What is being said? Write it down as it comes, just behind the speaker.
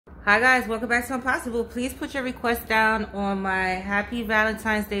Hi guys, welcome back to Impossible. Please put your request down on my Happy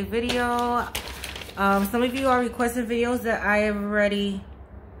Valentine's Day video. Some of you are requesting videos that I have already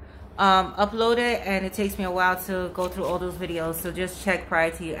uploaded, and it takes me a while to go through all those videos, so just check prior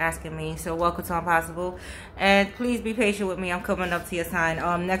to you asking me. So welcome to Impossible, and please be patient with me. I'm coming up to your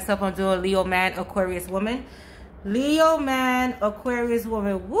sign. Next up I'm doing Leo man, Aquarius woman. Leo man, Aquarius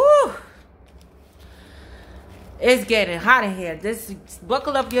woman. Woo! It's getting hot in here.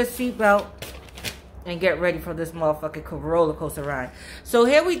 Buckle up your seatbelt and get ready for this motherfucking roller coaster ride. So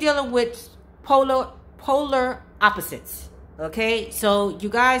here we dealing with polar opposites. Okay, so you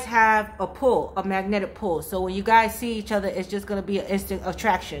guys have a pull, a magnetic pull. So when you guys see each other, it's just gonna be an instant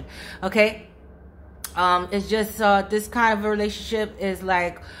attraction. Okay, it's just this kind of a relationship is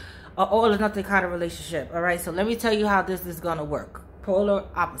like an all or nothing kind of relationship. All right, so let me tell you how this is gonna work. Polar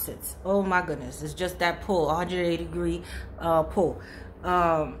opposites. Oh my goodness, it's just that pull, 180-degree pull.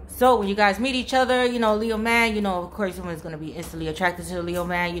 So when you guys meet each other, you know, Leo man, you know, of course, someone is going to be instantly attracted to the Leo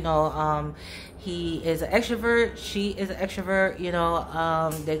man. You know, he is an extrovert, she is an extrovert. You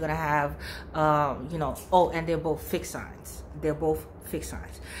know, they're gonna have you know, oh, and they're both fixed signs. They're both fixed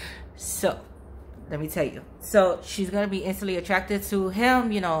signs. So let me tell you. So she's gonna be instantly attracted to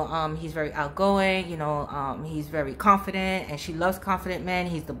him. You know, he's very outgoing. You know, he's very confident, and she loves confident men.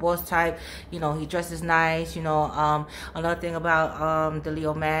 He's the boss type. You know, he dresses nice. You know, another thing about the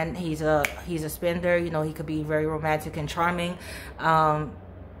Leo man, he's a spender. You know, he could be very romantic and charming.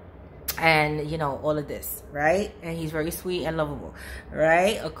 And you know, all of this, right? And he's very sweet and lovable,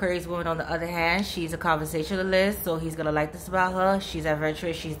 right? Aquarius woman, on the other hand, she's a conversationalist, so he's gonna like this about her. She's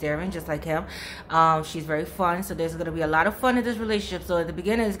adventurous, she's daring, just like him. She's very fun, so there's gonna be a lot of fun in this relationship. So at the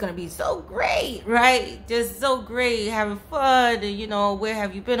beginning, it's gonna be so great, right? Just so great, having fun, and you know, where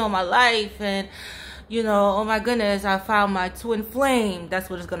have you been all my life? And you know, oh my goodness, I found my twin flame. That's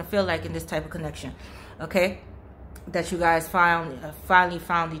what it's gonna feel like in this type of connection, okay? That you guys finally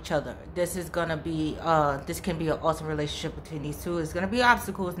found each other. This is gonna be this can be an awesome relationship between these two. It's gonna be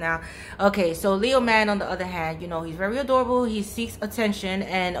obstacles now. Okay, so Leo man, on the other hand, you know, he's very adorable. He seeks attention,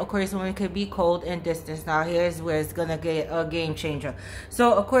 and Aquarius woman could be cold and distant. Now here's where it's gonna get a game changer.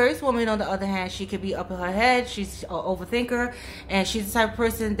 So Aquarius woman, on the other hand, she could be up in her head. She's an overthinker, and she's the type of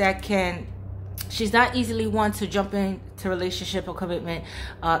person that she's not easily one to jump into relationship or commitment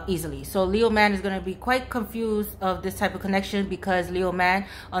easily. So Leo man is going to be quite confused of this type of connection, because Leo man,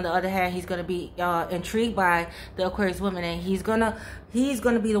 on the other hand, he's going to be intrigued by the Aquarius woman, and he's gonna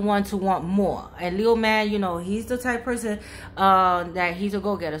be the one to want more. And Leo man, you know, he's the type of person that he's a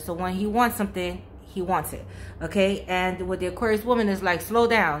go-getter. So when he wants something, he wants it, okay? And with the Aquarius woman is like, slow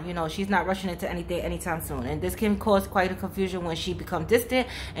down. You know, she's not rushing into anything anytime soon. And this can cause quite a confusion when she becomes distant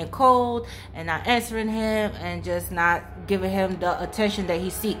and cold and not answering him and just not giving him the attention that he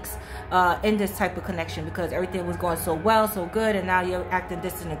seeks in this type of connection, because everything was going so well, so good, and now you're acting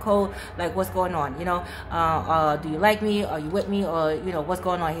distant and cold. Like, what's going on? You know, do you like me? Are you with me? Or, you know, what's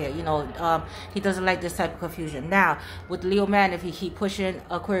going on here? You know, he doesn't like this type of confusion. Now, with Leo man, if he keep pushing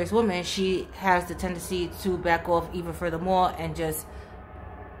Aquarius woman, she has the tendency to back off even furthermore and just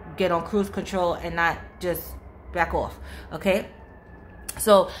get on cruise control and not just back off, okay?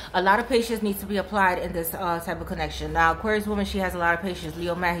 So a lot of patience needs to be applied in this type of connection. Now Aquarius woman, she has a lot of patience.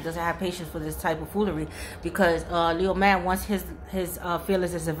 Leo man, he doesn't have patience for this type of foolery, because Leo man, once his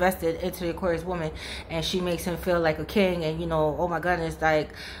feelings is invested into the Aquarius woman, and she makes him feel like a king, and you know, oh my goodness, like,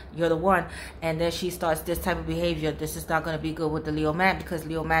 you're the one, and then she starts this type of behavior. This is not going to be good with the Leo man, because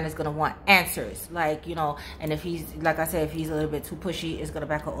Leo man is going to want answers, like, you know, and if he's, like I said, if he's a little bit too pushy, it's going to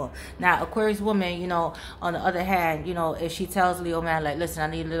back her off. Now Aquarius woman, you know, on the other hand, you know, if she tells Leo man, like, listen, I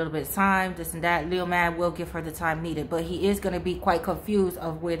need a little bit of time, this and that, Leo man will give her the time needed, but he is going to be quite confused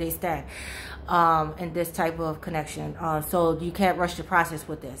of where they stand in this type of connection. So you can't rush the process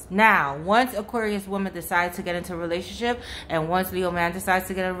with this. Now, once Aquarius woman decides to get into a relationship, and once Leo man decides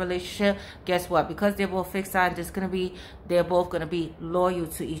to get in a relationship, guess what? Because they're both fixed signs, they're both gonna be loyal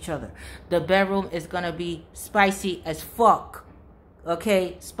to each other. The bedroom is gonna be spicy as fuck.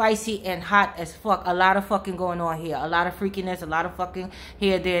 Okay, spicy and hot as fuck. A lot of fucking going on here. A lot of freakiness, a lot of fucking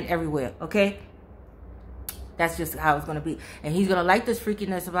here, there, and everywhere. Okay, that's just how it's gonna be. And he's gonna like this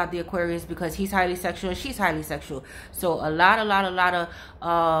freakiness about the Aquarius, because he's highly sexual and she's highly sexual. So a lot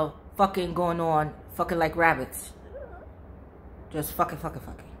of fucking going on, fucking like rabbits. Just fucking.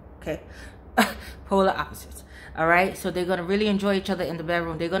 Okay, polar opposites. All right, so they're gonna really enjoy each other in the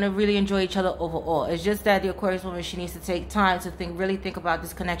bedroom. They're gonna really enjoy each other overall. It's just that the Aquarius woman, she needs to take time to really think about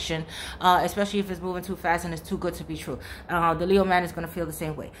this connection, especially if it's moving too fast and it's too good to be true. The Leo man is gonna feel the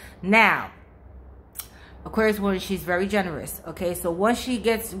same way. Now, Aquarius woman, she's very generous. Okay, so once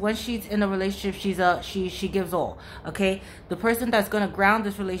she's in a relationship, she gives all. Okay, the person that's gonna ground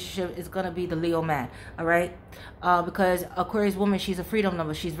this relationship is gonna be the Leo man. All right, because Aquarius woman, she's a freedom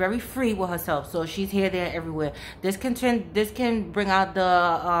number. She's very free with herself, so she's here, there, everywhere. This can bring out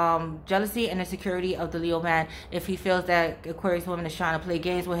the jealousy and insecurity of the Leo man if he feels that Aquarius woman is trying to play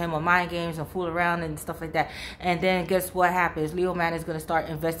games with him or mind games and fool around and stuff like that. And then guess what happens? Leo man is gonna start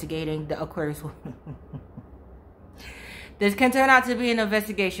investigating the Aquarius woman. This can turn out to be an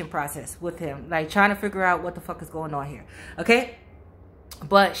investigation process with him, like trying to figure out what the fuck is going on here. Okay,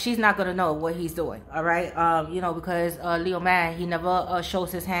 but she's not gonna know what he's doing. All right, you know, because Leo man, he never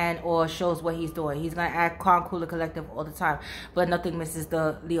shows his hand or shows what he's doing. He's gonna act calm, cool, and collective all the time, but nothing misses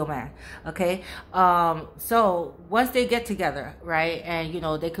the Leo man. Okay, so once they get together, right, and you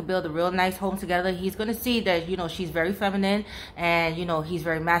know they could build a real nice home together, he's gonna see that, you know, she's very feminine and, you know, he's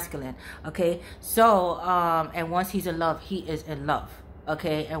very masculine. Okay, so and once he's in love, he is in love.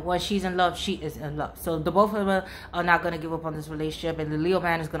 Okay, and once she's in love, she is in love. So the both of them are not going to give up on this relationship, and the Leo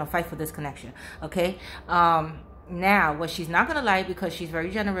man is going to fight for this connection. Okay, now what she's not going to like, because she's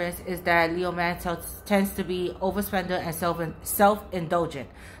very generous, is that Leo man tends to be overspender and self-indulgent,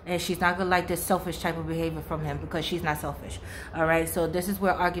 and she's not going to like this selfish type of behavior from him because she's not selfish. All right, so this is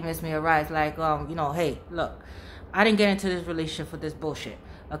where arguments may arise, like you know, hey, look, I didn't get into this relationship for this bullshit.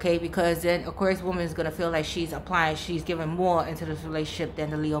 Okay, because then Aquarius woman is going to feel like she's giving more into this relationship than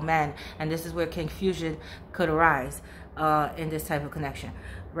the Leo man. And this is where confusion could arise in this type of connection,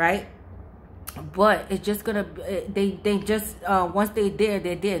 right? But it's just going to, once they're there,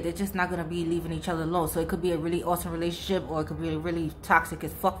 they're just not going to be leaving each other alone. So it could be a really awesome relationship, or it could be a really toxic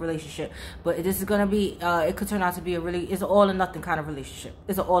as fuck relationship. But this is going to be, it could turn out to be it's an all or nothing kind of relationship.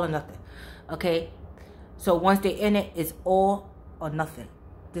 It's an all or nothing. Okay, so once they're in it, it's all or nothing.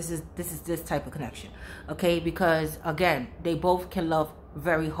 This is this type of connection. Okay, because again, they both can love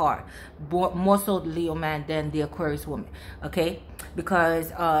very hard, more so the Leo man than the Aquarius woman. Okay,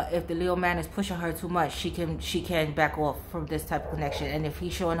 because if the Leo man is pushing her too much, she can back off from this type of connection. And if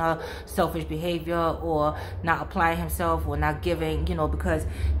he's showing her selfish behavior or not applying himself or not giving, you know, because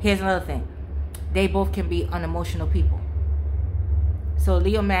here's another thing, they both can be unemotional people. So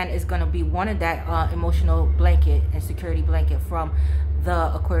Leo man is going to be wanting that emotional blanket and security blanket from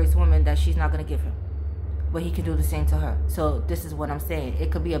the Aquarius woman that she's not going to give him. But he can do the same to her. So this is what I'm saying.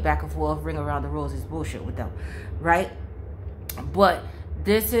 It could be a back and forth, ring around the roses bullshit with them. Right? But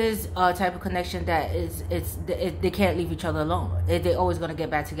this is a type of connection that they can't leave each other alone. They're always going to get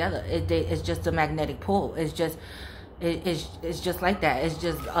back together. It's just a magnetic pull. It's just like that. It's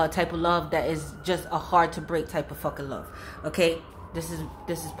just a type of love that is just a hard to break type of fucking love. Okay? This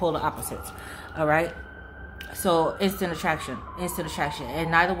is polar opposites. All right? So instant attraction,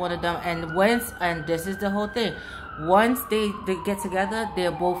 and neither one of them, and this is the whole thing, once they get together, they're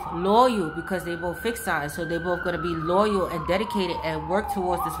both loyal because they both fixed signs. So they're both going to be loyal and dedicated and work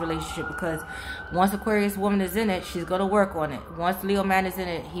towards this relationship, because once Aquarius woman is in it, she's going to work on it. Once Leo man is in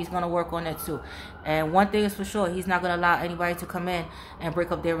it, he's going to work on it too. And one thing is for sure, he's not going to allow anybody to come in and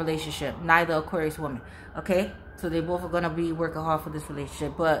break up their relationship, neither Aquarius woman. Okay, so they both are going to be working hard for this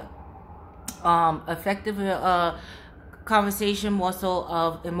relationship. But effective conversation, more so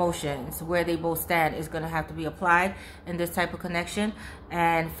of emotions, where they both stand, is going to have to be applied in this type of connection.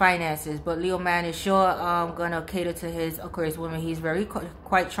 And finances, but Leo man is sure going to cater to his Aquarius woman. He's very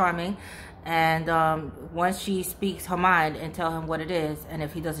quite charming, and once she speaks her mind and tell him what it is, and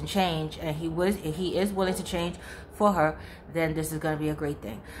if he doesn't change, and he is willing to change for her, then this is going to be a great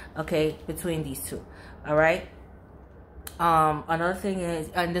thing, okay, between these two. All right. Another thing is,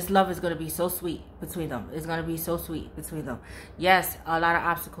 and this love is going to be so sweet between them. It's going to be so sweet between them. Yes, a lot of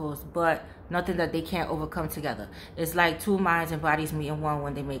obstacles, but nothing that they can't overcome together. It's like two minds and bodies meet in one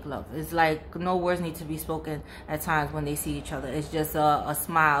when they make love. It's like no words need to be spoken at times when they see each other. It's just a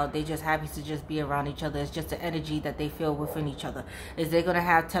smile. They just happy to just be around each other. It's just the energy that they feel within each other. They're going to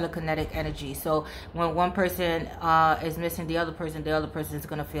have telekinetic energy. So when one person is missing the other person is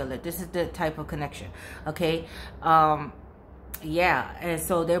going to feel it. This is the type of connection. Okay. Yeah, and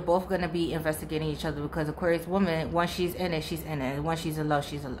so they're both going to be investigating each other, because Aquarius woman, once she's in it, she's in it. And once she's in love,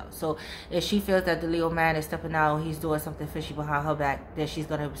 she's in love. So if she feels that the Leo man is stepping out, or he's doing something fishy behind her back, then she's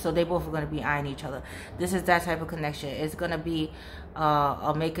going to, so they both are going to be eyeing each other. This is that type of connection. It's going to be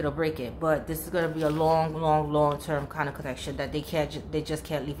a make it or break it, but this is going to be a long term kind of connection that they just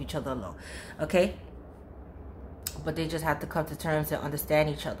can't leave each other alone. Okay? But they just have to come to terms and understand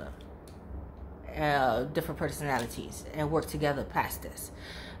each other. Different personalities, and work together past this.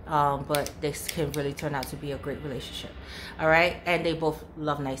 But this can really turn out to be a great relationship. All right, and they both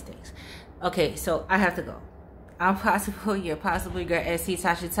love nice things. Okay, so I have to go. I'm Possible, your Possible girl, SC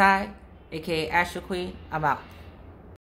Tasha Ty, aka Astral Queen. I'm out.